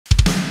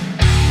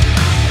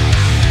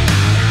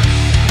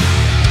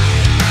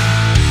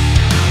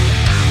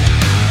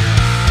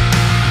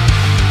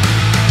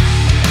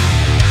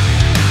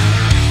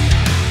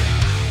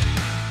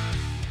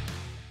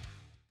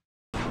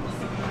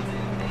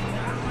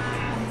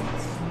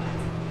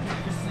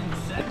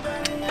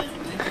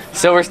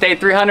Silver State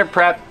 300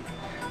 prep.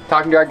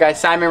 Talking to our guy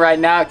Simon right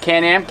now at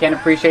Can-Am. Can't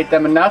appreciate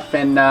them enough,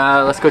 and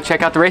let's go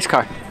check out the race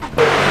car.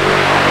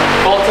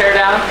 Full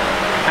teardown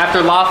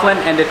after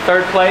Laughlin ended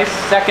 3rd place,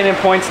 2nd in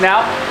points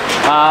now.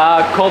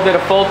 Cole did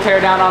a full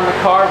teardown on the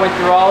car, went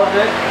through all of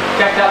it,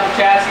 checked out the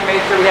chassis, made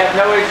sure we have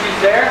no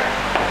issues there,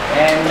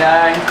 and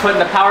he's putting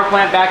the power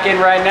plant back in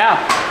right now.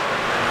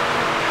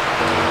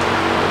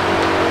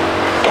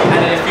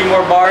 Added a few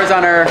more bars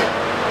on our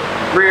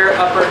rear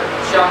upper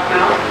shock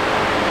mount.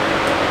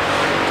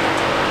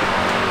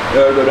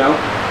 Go down.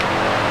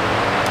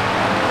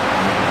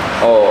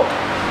 Oh.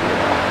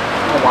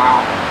 Oh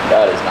wow.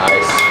 That is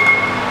nice.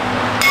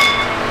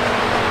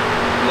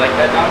 You like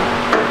that, Dom?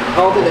 I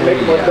don't think they make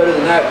it much better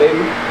than that,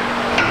 baby.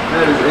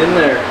 That is in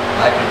there.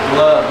 Like a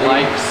glove,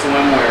 baby. Like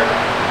swimwear.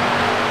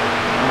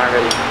 I'm not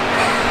ready.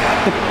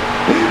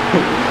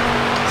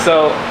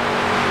 So,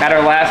 at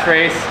our last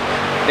race,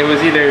 it was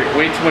either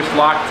way too much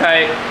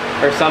Loctite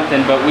or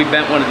something, but we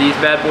bent one of these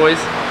bad boys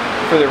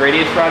for the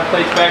radius rod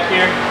plates back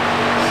here.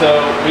 So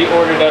we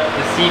ordered up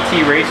the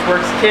CT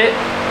Raceworks kit,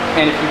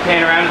 and if you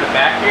pan around to the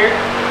back here,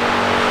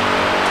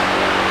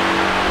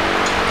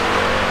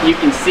 you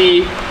can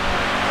see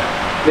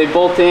they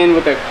bolt in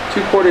with a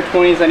 2/4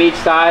 20s on each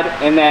side,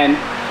 and then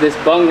this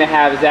bung they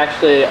have is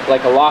actually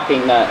like a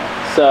locking nut.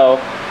 So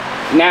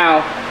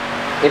now,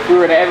 if we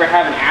were to ever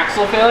have an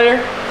axle failure,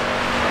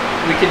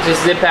 we could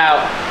just zip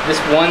out this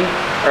 1,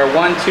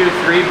 2,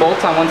 3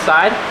 bolts on one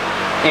side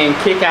and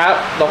kick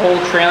out the whole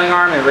trailing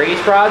arm and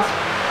radius rods,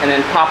 and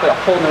then pop a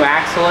whole new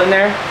axle in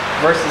there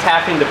versus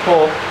having to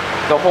pull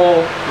the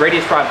whole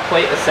radius rod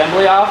plate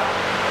assembly off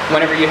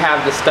whenever you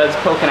have the studs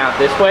poking out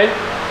this way.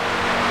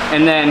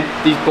 And then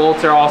these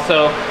bolts are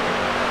also,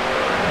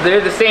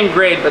 they're the same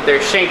grade, but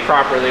they're shaped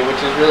properly,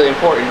 which is really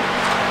important.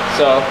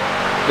 So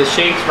the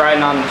shapes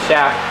riding on the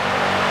shaft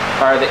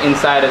are the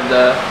inside of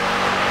the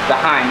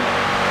hind.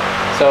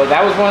 So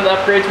that was one of the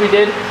upgrades we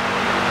did.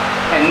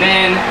 And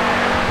then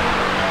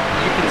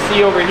you can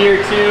see over here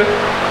too,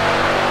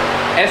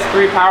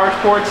 S3 Power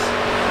Sports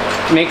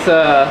makes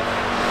a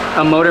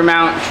motor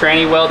mount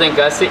tranny welding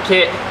gusset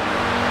kit,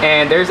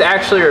 and there's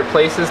actually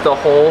replaces the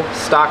whole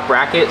stock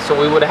bracket, so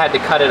we would have had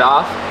to cut it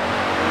off,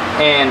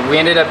 and we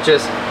ended up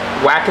just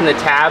whacking the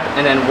tab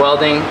and then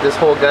welding this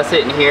whole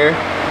gusset in here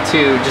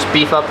to just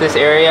beef up this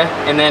area.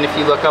 And then if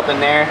you look up in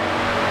there,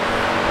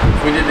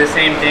 we did the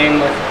same thing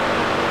with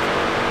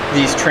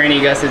these tranny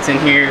gussets in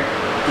here.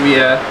 We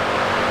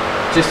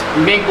just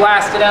MIG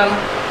blasted them,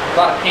 a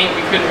lot of paint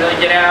we couldn't really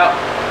get out.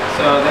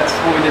 So that's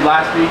what we did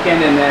last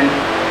weekend, and then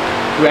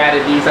we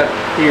added these up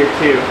here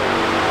too.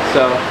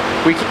 So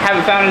we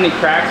haven't found any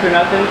cracks or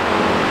nothing,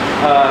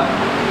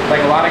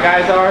 like a lot of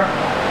guys are.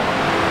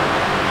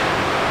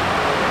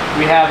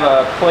 We have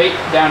a plate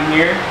down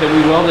here that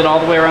we welded all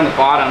the way around the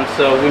bottom.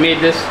 So we made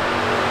this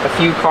a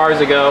few cars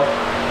ago.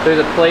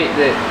 There's a plate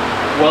that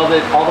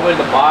welded all the way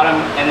to the bottom,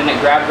 and then it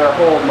grabs our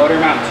whole motor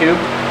mount tube.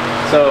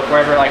 So if we're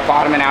ever like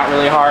bottoming out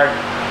really hard,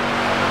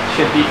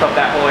 should beef up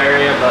that whole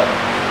area. But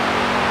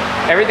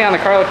everything on the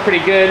car looked pretty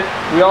good.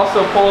 We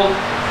also pulled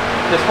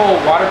this whole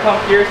water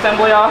pump gear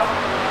assembly off,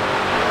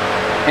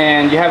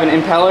 and you have an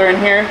impeller in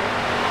here.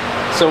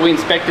 So we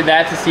inspected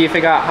that to see if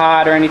it got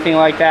hot or anything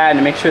like that, and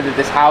to make sure that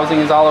this housing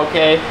is all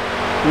okay.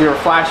 We were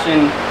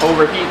flashing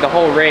overheat the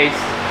whole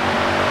race,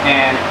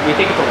 and we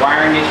think it's a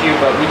wiring issue,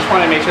 but we just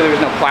wanted to make sure there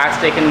was no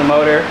plastic in the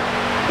motor.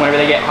 Whenever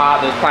they get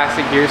hot, those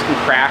plastic gears can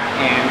crack,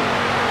 and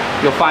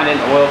you'll find it in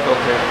the oil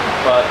filter.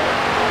 But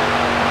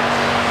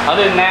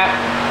other than that,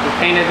 we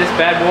painted this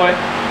bad boy.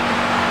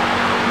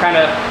 Kind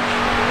of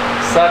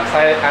sucks.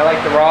 I like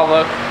the raw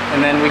look. And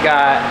then we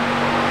got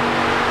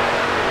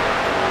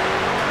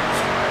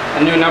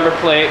a new number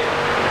plate,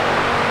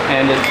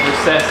 and it's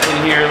recessed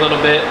in here a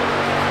little bit.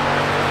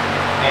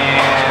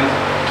 And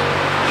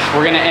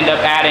we're gonna end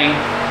up adding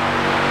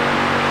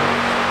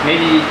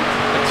maybe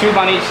a tube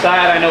on each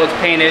side. I know it's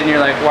painted, and you're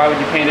like, why would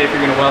you paint it if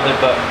you're gonna weld it?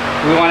 But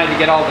we wanted to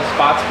get all the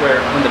spots where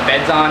when the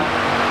bed's on,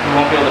 we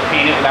won't be able to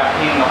paint it without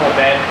painting the whole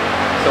bed.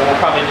 So we'll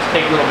probably just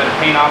take a little bit of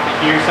paint off it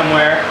here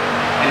somewhere,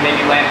 and maybe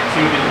land a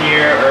tube in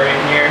here or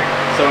in here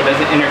so it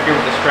doesn't interfere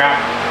with the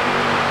strap.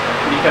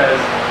 Because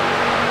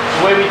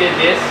the way we did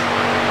this,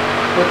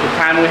 with the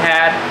time we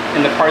had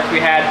and the parts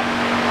we had,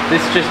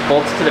 this just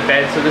bolts to the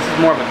bed. So this is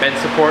more of a bed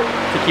support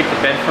to keep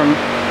the bed from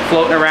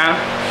floating around.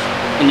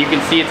 And you can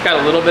see it's got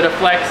a little bit of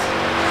flex,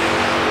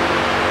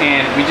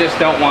 and we just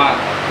don't want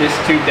this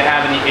tube to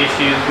have any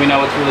issues. We know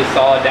it's really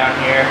solid down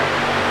here.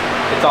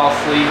 It's all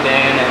sleeved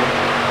in, and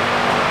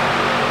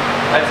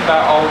that's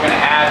about all we're gonna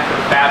add for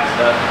the fab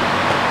stuff.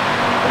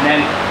 And then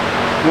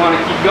if you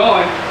wanna keep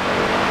going,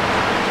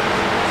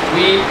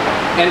 we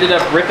ended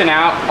up ripping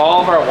out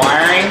all of our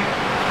wiring.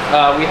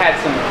 We had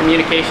some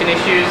communication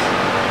issues.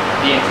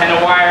 The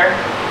antenna wire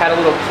had a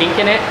little kink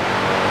in it,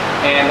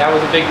 and that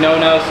was a big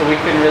no-no, so we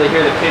couldn't really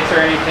hear the pits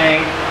or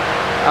anything.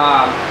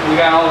 We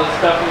got all the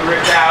stuff we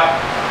ripped out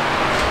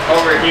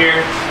over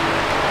here.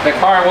 The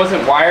car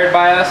wasn't wired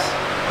by us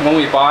when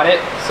we bought it,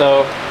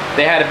 so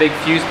they had a big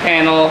fuse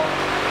panel,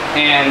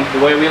 and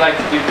the way we like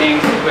to do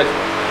things is with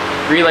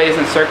relays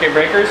and circuit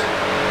breakers.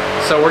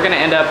 So we're gonna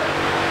end up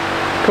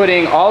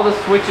putting all the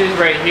switches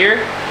right here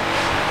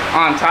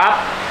on top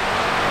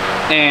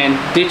and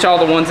ditch all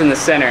the ones in the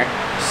center.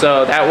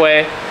 So that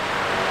way,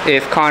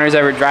 if Connor's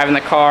ever driving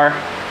the car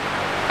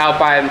out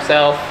by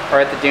himself or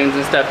at the dunes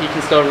and stuff, he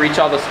can still reach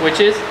all the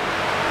switches,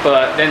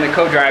 but then the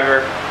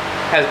co-driver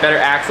has better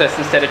access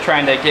instead of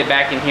trying to get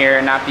back in here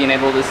and not being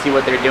able to see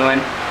what they're doing.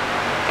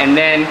 And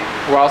then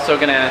we're also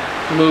gonna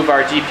move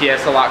our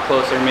GPS a lot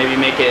closer, maybe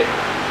make it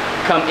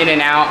come in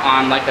and out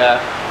on like a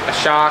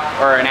shock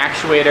or an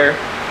actuator.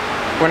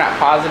 We're not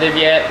positive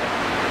yet.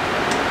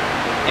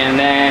 And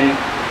then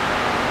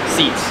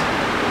seats.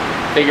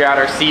 Figure out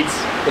our seats,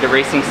 get a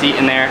racing seat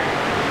in there.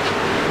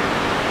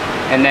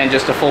 And then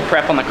just a full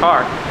prep on the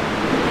car.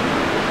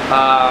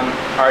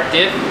 Our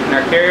diff and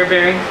our carrier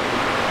bearing,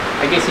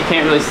 I guess you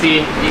can't really see,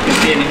 you can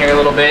see it in here a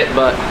little bit,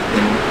 but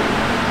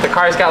the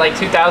car's got like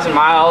 2,000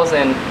 miles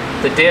and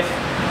the diff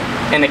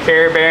and the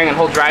carrier bearing and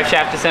whole drive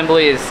shaft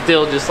assembly is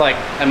still just like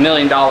 $1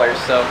 million.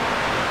 So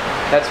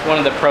that's one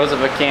of the pros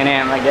of a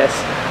Can-Am, I guess.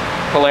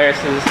 Polaris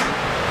is,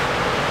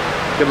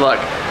 good luck.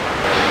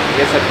 I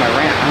guess that's my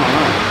rant, I don't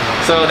know.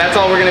 So that's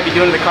all we're gonna be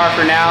doing to the car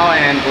for now,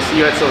 and we'll see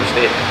you at Silver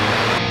State.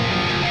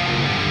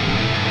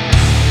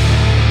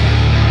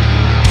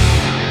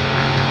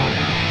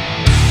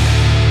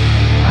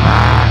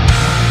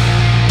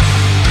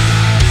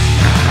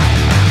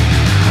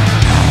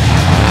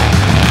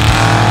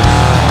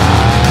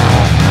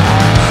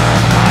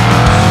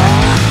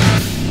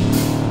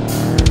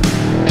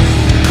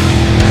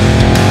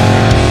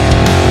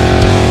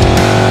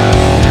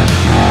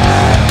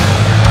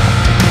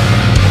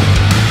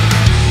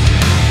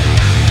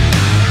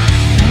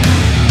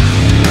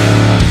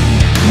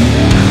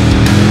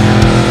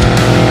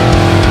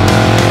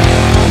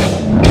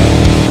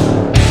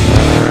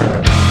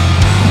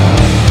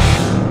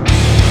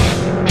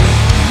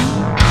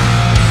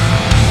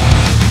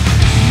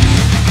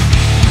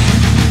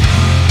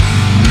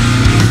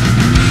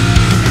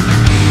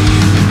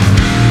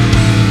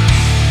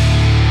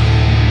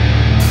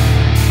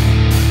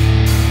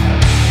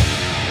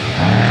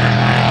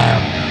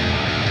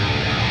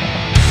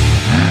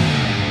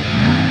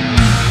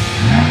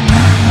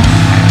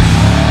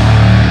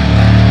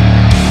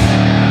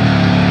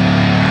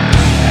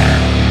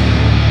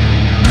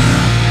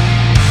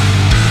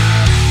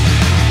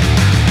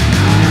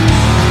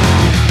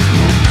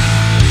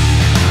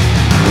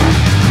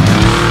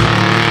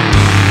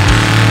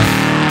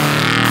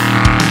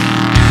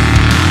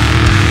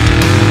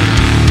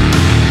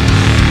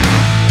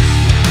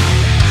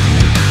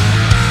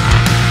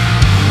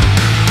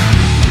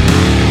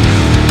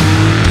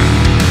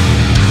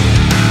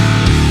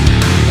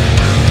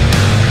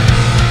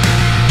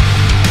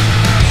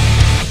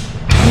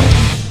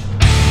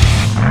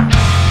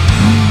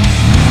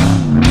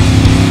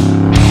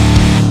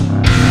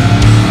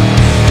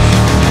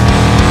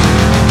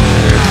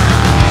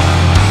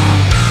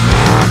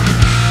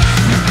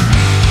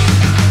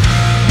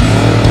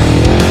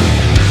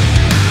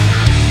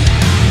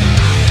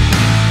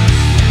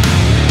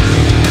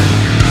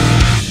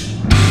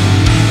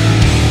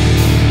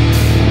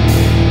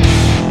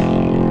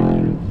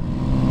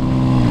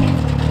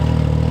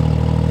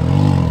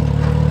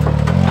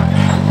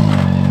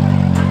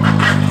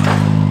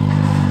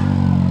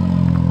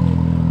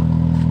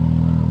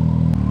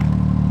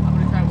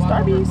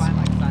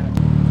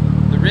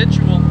 The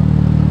ritual.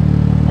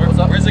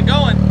 Where's it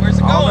going? Where's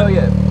it going? I don't know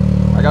yet.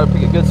 I gotta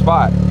pick a good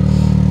spot.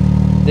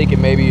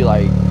 Thinking maybe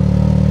like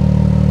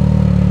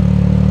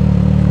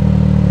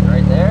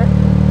right there.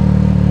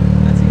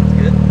 That seems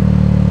good.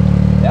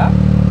 Yeah?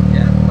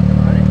 Yeah. Fucking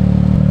running.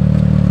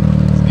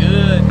 It's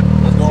good.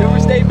 Let's go. Silver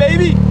State,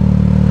 baby.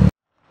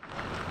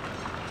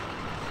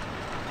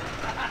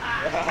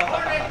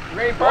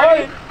 Ready,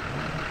 party?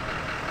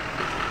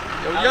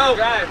 Yo.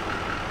 Drive.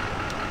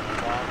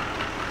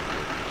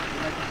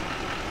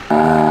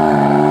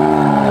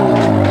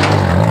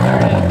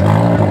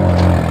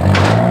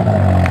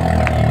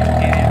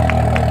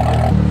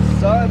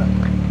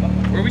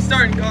 Where we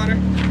starting, Connor?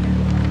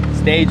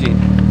 Staging.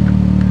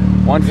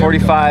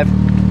 145,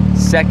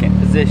 second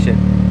position.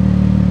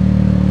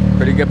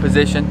 Pretty good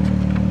position.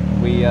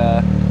 We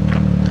got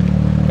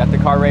the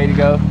car ready to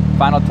go.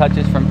 Final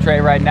touches from Trey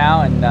right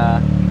now, and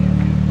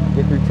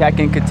get through tech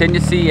and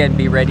contingency and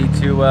be ready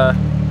to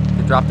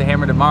drop the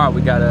hammer tomorrow.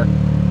 We got a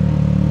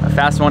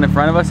fast one in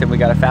front of us and we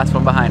got a fast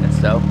one behind us,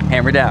 so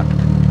hammer down.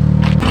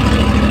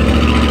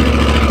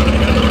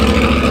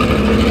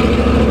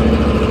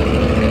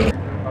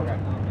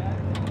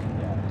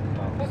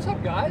 What's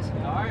up, guys?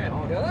 All right,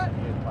 good.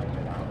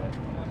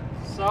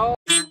 So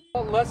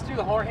let's do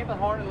the horn, hit the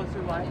horn, and let's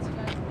do lights.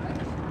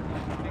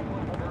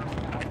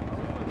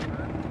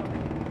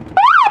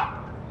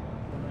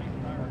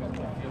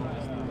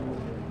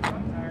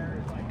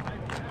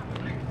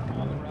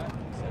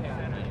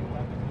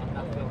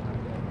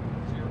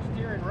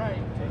 Steering right.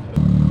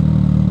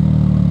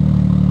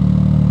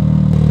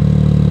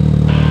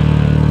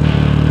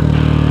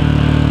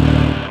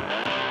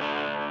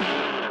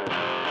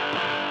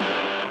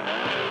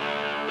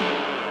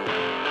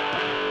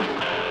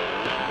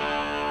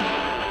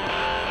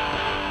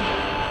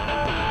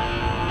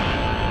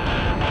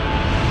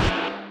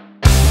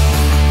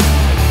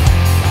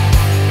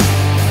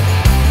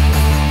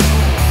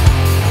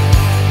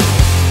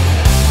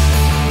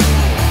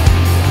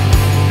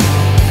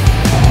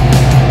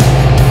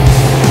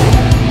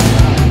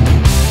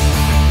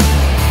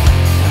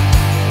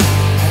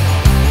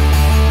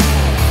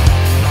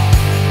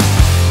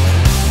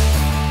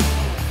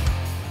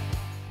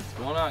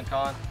 on,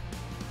 Colin?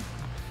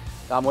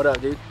 Dom, what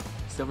up, dude?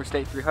 Silver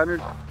State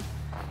 300.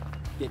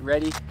 Getting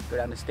ready, go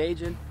down to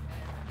staging.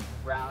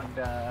 Round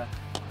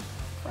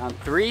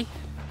 3.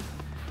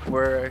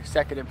 We're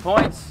second in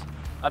points.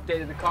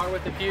 Updated the car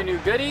with a few new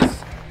goodies.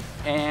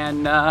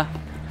 And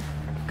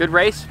good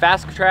race,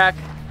 fast track.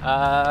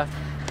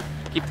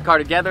 Keep the car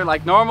together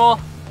like normal.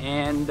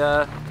 And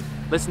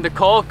listen to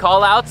Cole,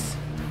 call outs.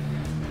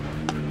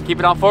 Keep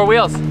it on 4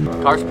 wheels.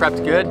 Car's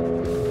prepped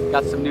good.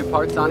 Got some new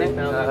parts on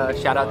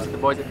it. Shout out to the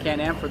boys at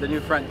Can-Am for the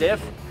new front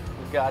diff.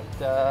 We've got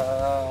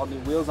all new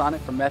wheels on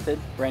it from Method,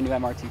 brand new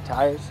MRT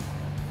tires.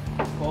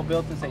 Cole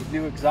built us a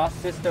new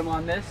exhaust system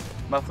on this.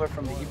 Muffler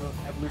from the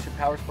Evolution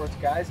Power Sports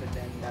guys, and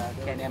then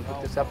Can-Am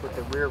hooked us up with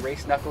the rear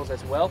race knuckles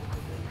as well.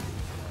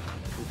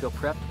 We feel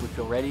prepped, we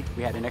feel ready.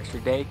 We had an extra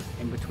day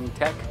in between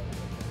tech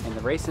and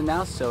the racing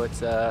now, so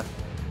it's a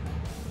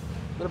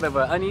little bit of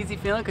an uneasy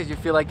feeling because you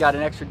feel like you got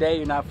an extra day,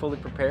 you're not fully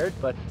prepared,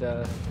 but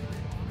I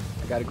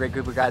got a great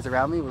group of guys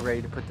around me. We're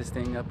ready to put this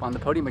thing up on the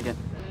podium again.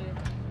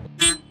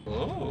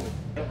 Oh.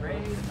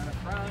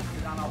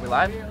 Are we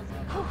live?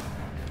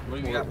 What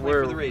do we got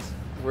planned for the race?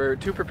 We're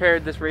too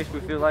prepared this race, we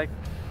feel like,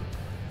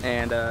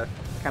 and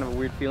kind of a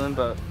weird feeling,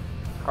 but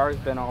car's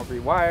been all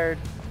rewired.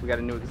 We got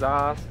a new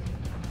exhaust,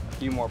 a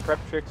few more prep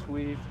tricks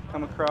we've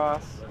come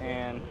across,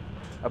 and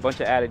a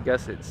bunch of added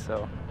gussets.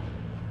 So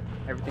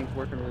everything's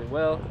working really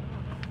well,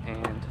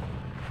 and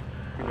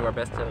we do our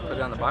best to put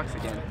it on the box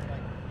again.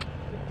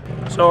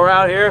 So we're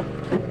out here,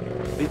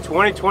 the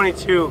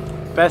 2022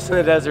 Best in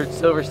the Desert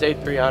Silver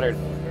State 300.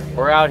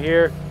 We're out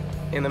here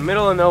in the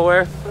middle of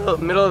nowhere,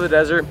 middle of the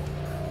desert.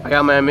 I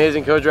got my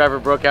amazing co-driver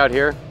Brooke out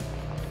here.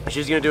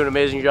 She's gonna do an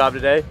amazing job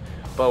today,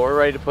 but we're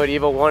ready to put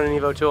Evo 1 and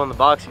Evo 2 on the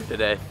box here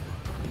today.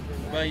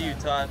 What about you,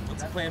 Todd?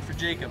 What's the plan for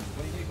Jacob?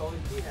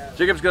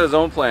 Jacob's got his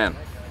own plan,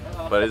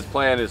 but his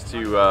plan is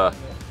to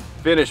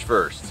finish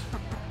first.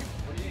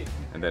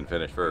 And then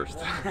finish first.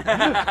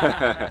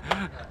 Howdy,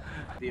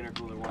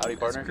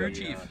 partner. Crew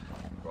chief.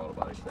 Crew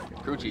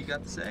What you chief.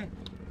 got to say?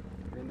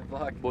 You're in the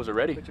vlog. Boys are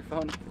ready. Put your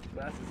phone,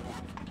 glasses on.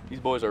 These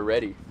boys are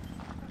ready.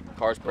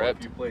 Car's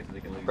prepped.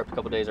 Prepped a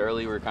couple days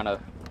early. We were kind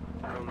of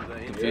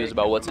confused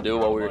about what to do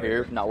while we were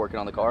here, not working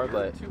on the car,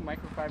 but Two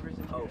microfibers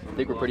in here. I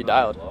think we're pretty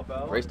dialed.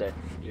 Race day.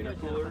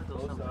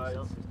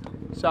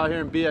 So out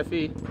here in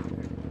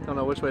BFE, don't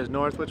know which way is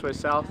north, which way is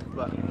south,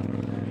 but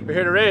we're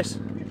here to race.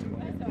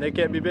 And they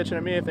can't be bitching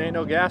at me if there ain't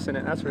no gas in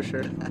it, that's for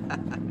sure.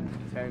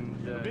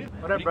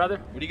 What up, brother?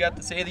 What do you got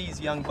to say to these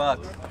young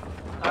bucks?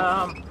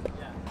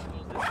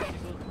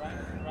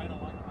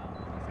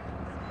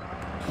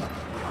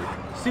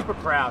 Super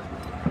proud.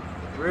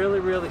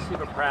 Really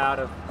super proud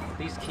of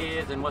these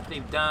kids and what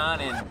they've done,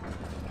 and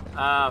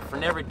for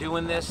never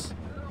doing this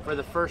for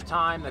the first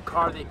time. The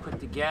car they put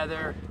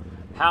together,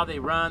 how they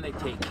run, they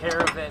take care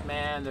of it,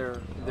 man.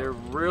 They're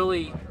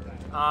really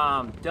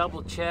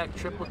double check,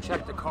 triple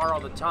check the car all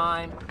the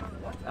time.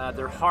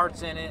 Their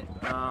heart's in it.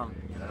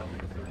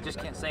 Just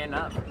can't say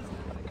enough.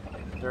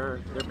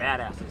 They're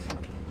badasses.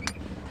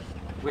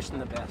 Wish them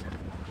the best.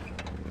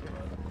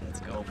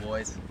 Let's go,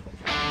 boys.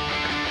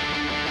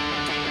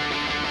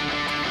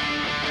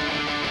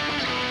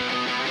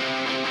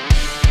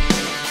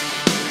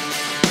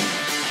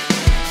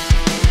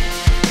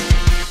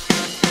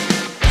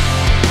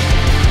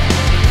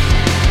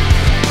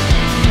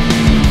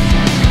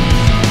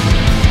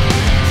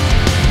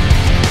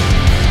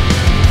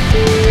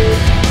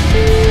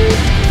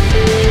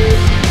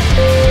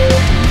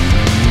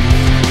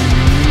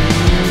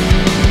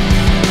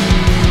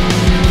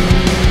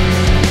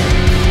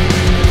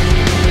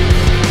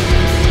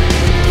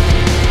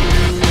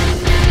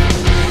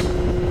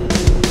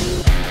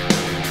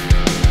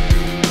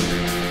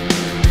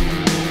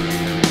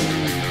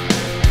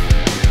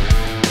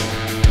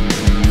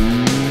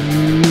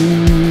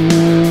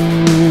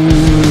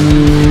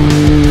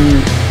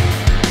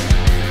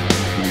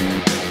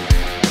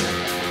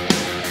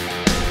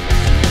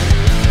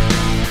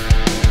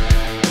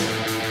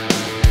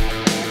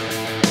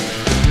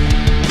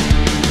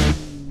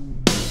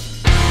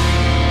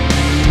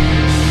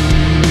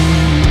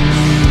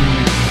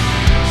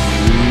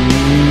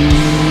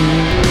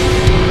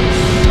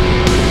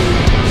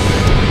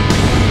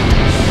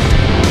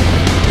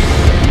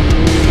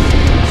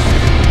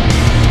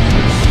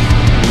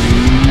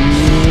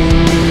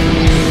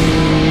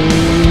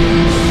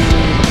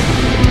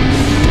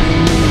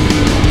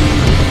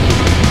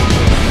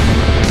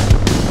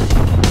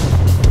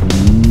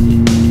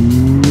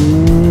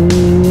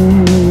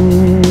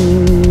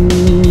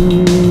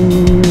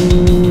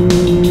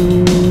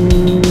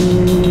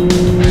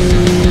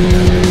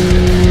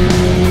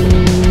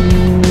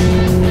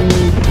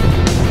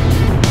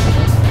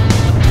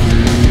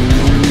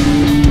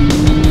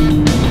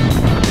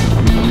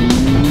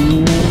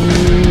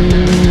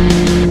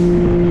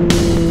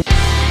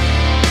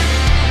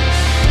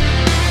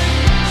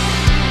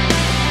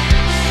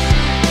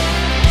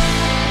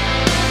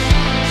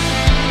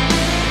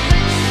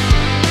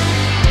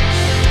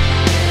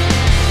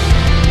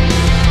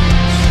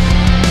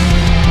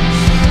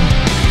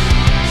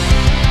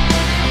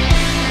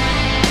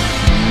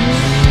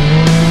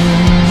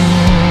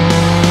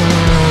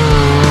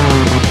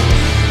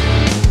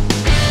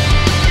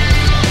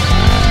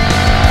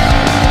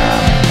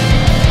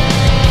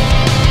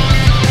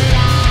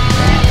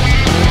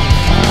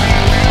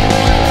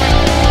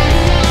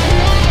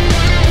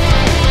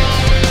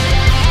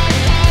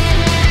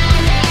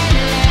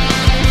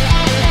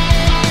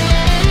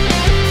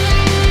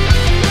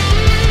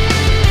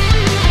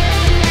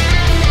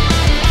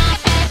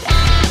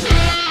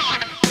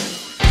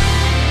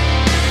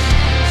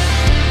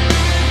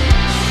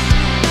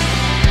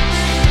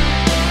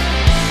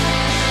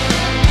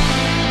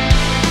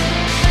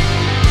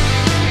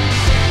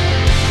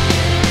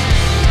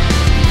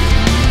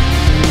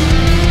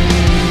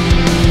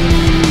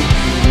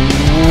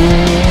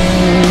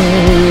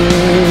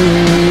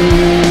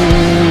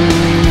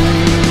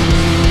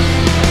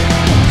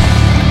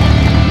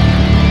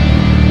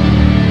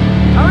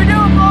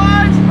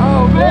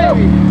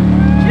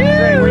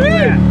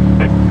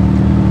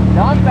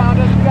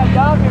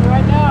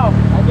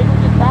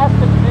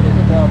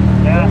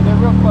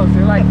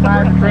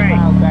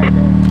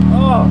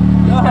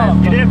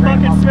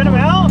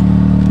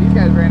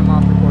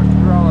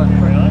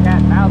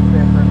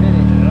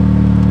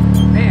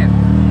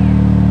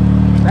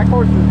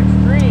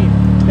 extreme.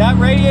 That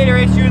radiator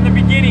issue in the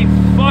beginning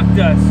fucked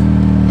us.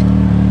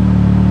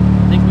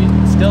 I think we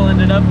still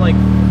ended up like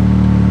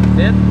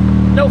 5th.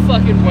 No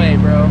fucking way,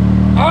 bro.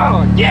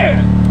 Oh,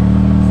 yeah!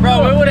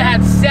 Bro, we would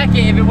have had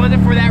second if it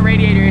wasn't for that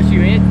radiator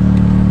issue. It,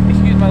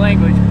 excuse my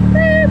language,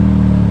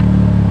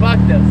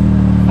 fucked us.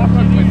 I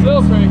fucked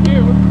myself right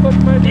here. What the fuck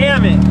am I doing?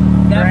 Damn it.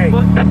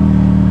 That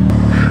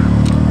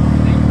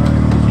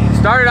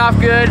started off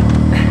good.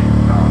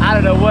 I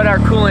don't know what our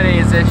coolant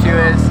issue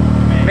is.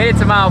 Made it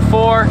to mile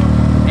 4,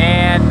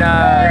 and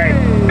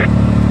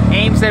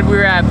AIM said we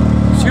were at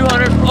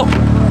 200. Oh.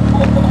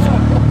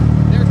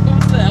 There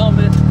goes the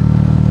helmet.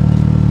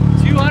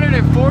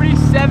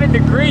 247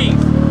 degrees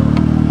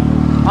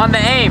on the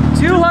AIM.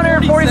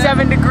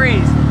 247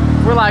 degrees.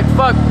 We're like,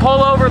 fuck,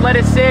 pull over, let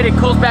it sit. It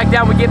cools back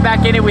down. We get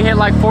back in it. We hit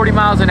like 40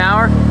 miles an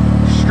hour,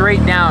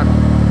 straight down.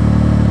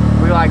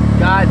 We're like,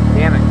 God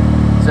damn it.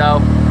 So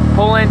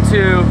pull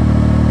into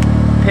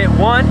pit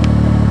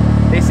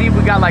 1. They see if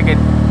we got like a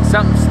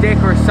something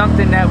stick or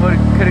something that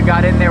could have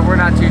got in there. We're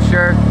not too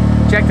sure.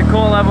 Check the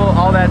coolant level.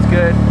 All that's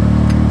good.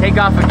 Take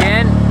off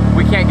again.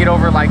 We can't get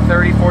over like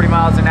 30, 40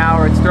 miles an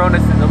hour. It's throwing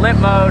us into limp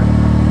mode.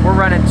 We're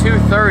running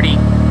 230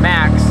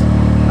 max.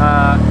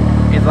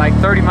 It's like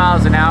 30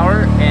 miles an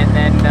hour, and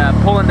then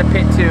pull into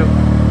pit 2.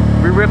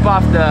 We rip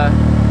off the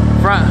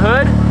front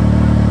hood.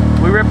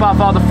 We rip off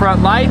all the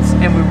front lights,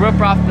 and we rip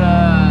off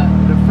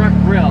the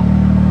front grille.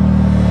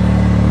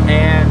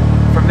 And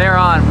from there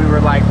on, we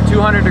were like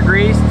 200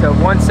 degrees to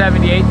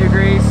 178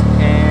 degrees,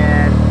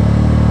 and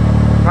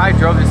probably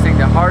drove this thing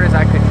the hardest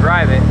I could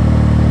drive it.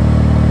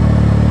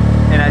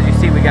 And as you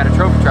see, we got a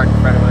trophy truck in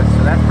front of us,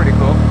 so that's pretty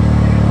cool.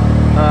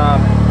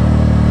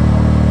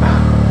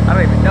 I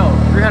don't even know,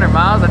 300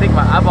 miles, I think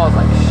my eyeballs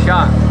like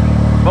shot,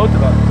 both of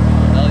them.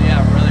 Hell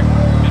yeah, brother.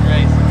 Good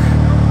race.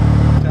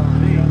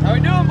 How we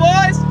doing,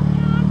 boys?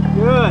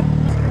 Good.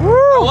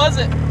 How was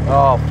it?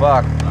 Oh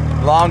fuck,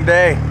 long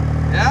day.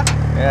 Yeah?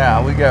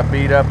 Yeah, we got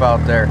beat up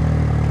out there.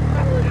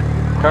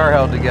 Car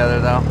held together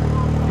though.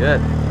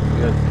 Good.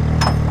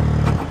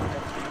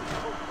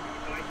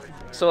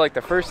 So like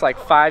the first like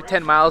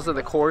 5-10 miles of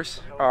the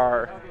course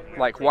are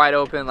like wide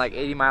open, like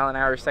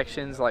 80-mile-an-hour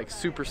sections, like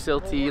super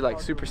silty,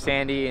 like super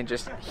sandy, and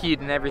just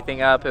heating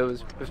everything up. It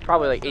was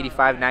probably like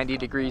 85-90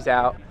 degrees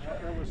out,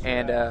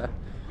 and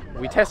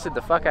we tested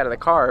the fuck out of the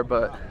car,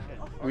 but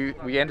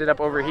we ended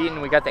up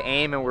overheating. We got the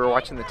AIM, and we were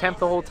watching the temp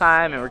the whole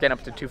time, and we're getting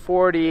up to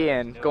 240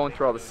 and going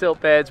through all the silt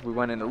beds. We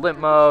went into limp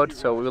mode,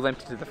 so we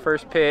limped to the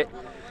first pit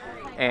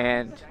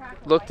and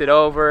looked it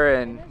over,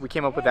 and we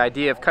came up with the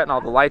idea of cutting all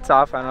the lights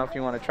off. I don't know if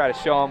you want to try to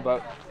show them,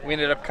 but we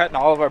ended up cutting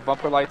all of our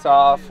bumper lights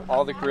off,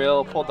 all the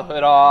grill, pulled the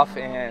hood off,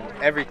 and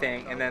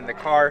everything. And then the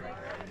car,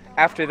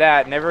 after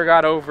that, never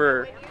got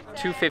over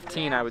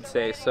 215, I would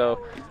say. So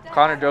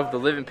Connor drove the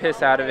living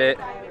piss out of it,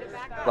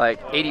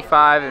 like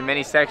 85 in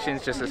many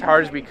sections, just as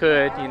hard as we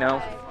could, you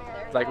know,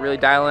 like really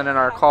dialing in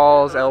our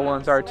calls,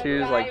 L1s,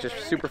 R2s, like just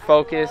super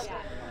focused.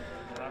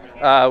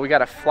 We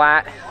got a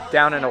flat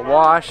down in a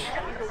wash,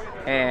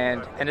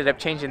 and ended up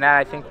changing that.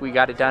 I think we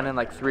got it done in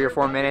like 3 or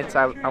 4 minutes.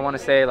 I want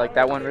to say like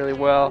that went really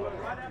well,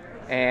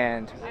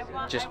 and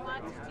just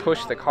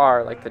pushed the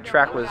car. Like the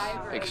track was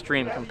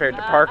extreme compared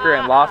to Parker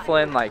and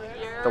Laughlin, like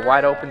the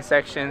wide open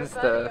sections,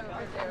 the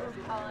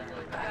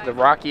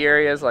rocky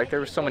areas. Like there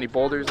were so many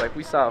boulders. Like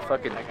we saw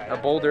a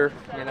boulder,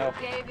 you know,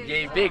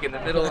 yay big in the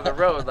middle of the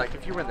road. Like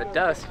if you were in the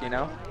dust, you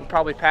know, we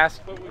probably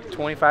passed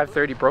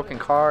 25-30 broken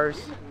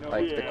cars.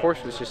 Like the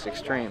course was just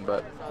extreme,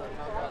 but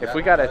if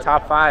we got a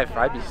top 5,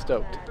 I'd be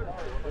stoked.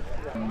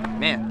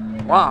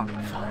 Man, long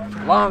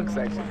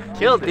section.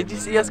 Killed. Did you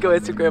see us go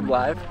Instagram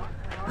live?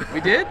 We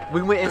did?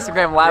 We went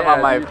Instagram live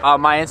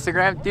on my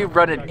Instagram. Dude,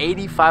 running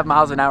 85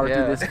 miles an hour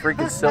through this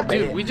freaking silt.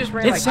 Dude, we just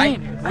ran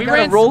insane. We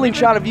ran a rolling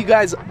shot of you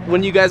guys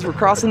when you guys were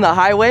crossing the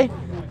highway.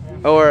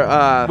 Or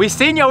we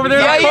seen you over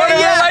there.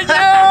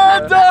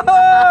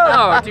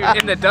 Oh, dude,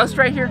 in the dust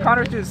right here,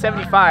 Connor's doing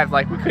 75.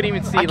 Like we couldn't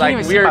even see.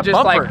 Like we were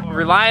just like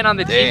relying on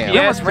the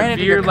GPS to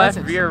veer left,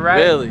 veer right.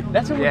 Really?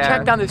 That's when we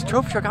tracked down this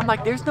trophy truck. I'm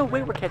like, there's no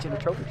way we're catching a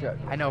trophy truck.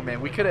 I know,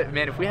 man. We could have,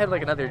 man. If we had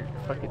like another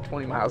fucking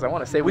 20 miles, I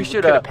want to say we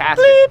should have passed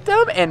bleeped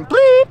them and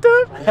bleeped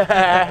them.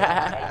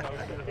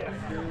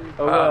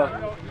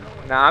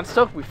 Nah, I'm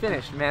stoked we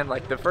finished, man.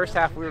 Like the first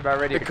half, we were about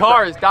ready. The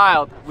car is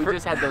dialed. We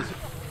just had those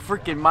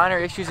freaking minor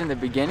issues in the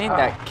beginning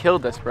that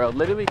killed us, bro.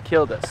 Literally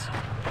killed us.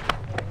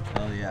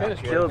 oh yeah.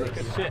 Killed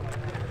us. Shit.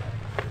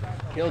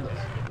 Killed us.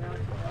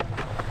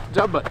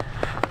 Job, but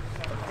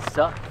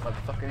suck,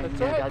 motherfucker. You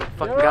got a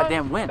fucking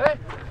goddamn win. Hey,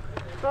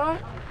 it's all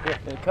right.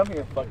 Here, come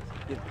here, fuck.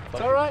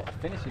 It's all right.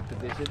 Finishing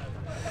position.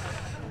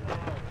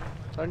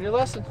 Learn your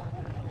lesson.